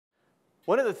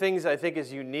One of the things I think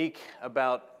is unique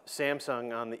about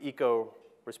Samsung on the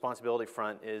eco-responsibility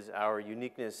front is our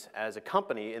uniqueness as a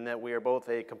company in that we are both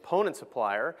a component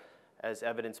supplier, as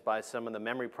evidenced by some of the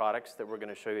memory products that we're going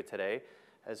to show you today,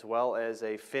 as well as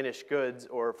a finished goods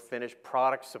or finished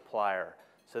product supplier.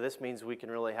 So this means we can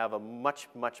really have a much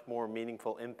more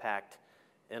meaningful impact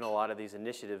in a lot of these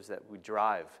initiatives that we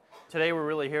drive. Today we're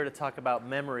really here to talk about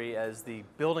memory as the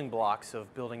building blocks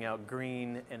of building out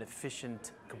green and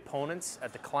efficient components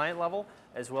at the client level,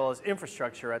 as well as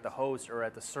infrastructure at the host or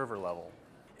at the server level.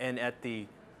 And at the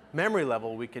memory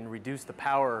level, we can reduce the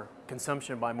power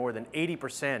consumption by more than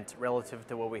 80% relative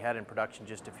to what we had in production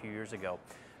just a few years ago.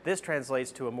 This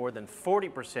translates to a more than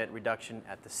 40% reduction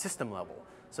at the system level.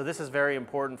 So this is very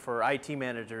important for IT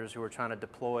managers who are trying to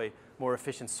deploy more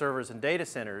efficient servers and data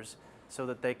centers so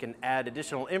that they can add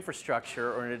additional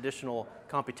infrastructure or an additional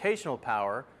computational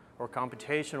power or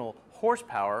computational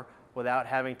horsepower without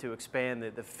having to expand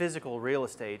the physical real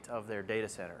estate of their data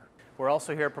center. We're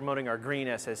also here promoting our green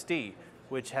SSD,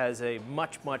 which has a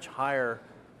much higher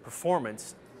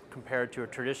performance compared to a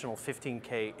traditional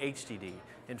 15K HDD.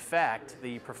 In fact,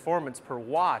 the performance per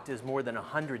watt is more than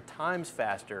 100 times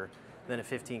faster than a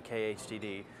 15K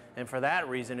HDD. And for that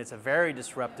reason, it's a very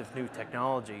disruptive new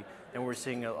technology. And we're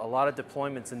seeing a lot of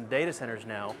deployments in data centers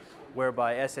now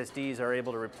whereby SSDs are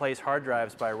able to replace hard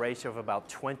drives by a ratio of about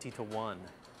 20 to 1.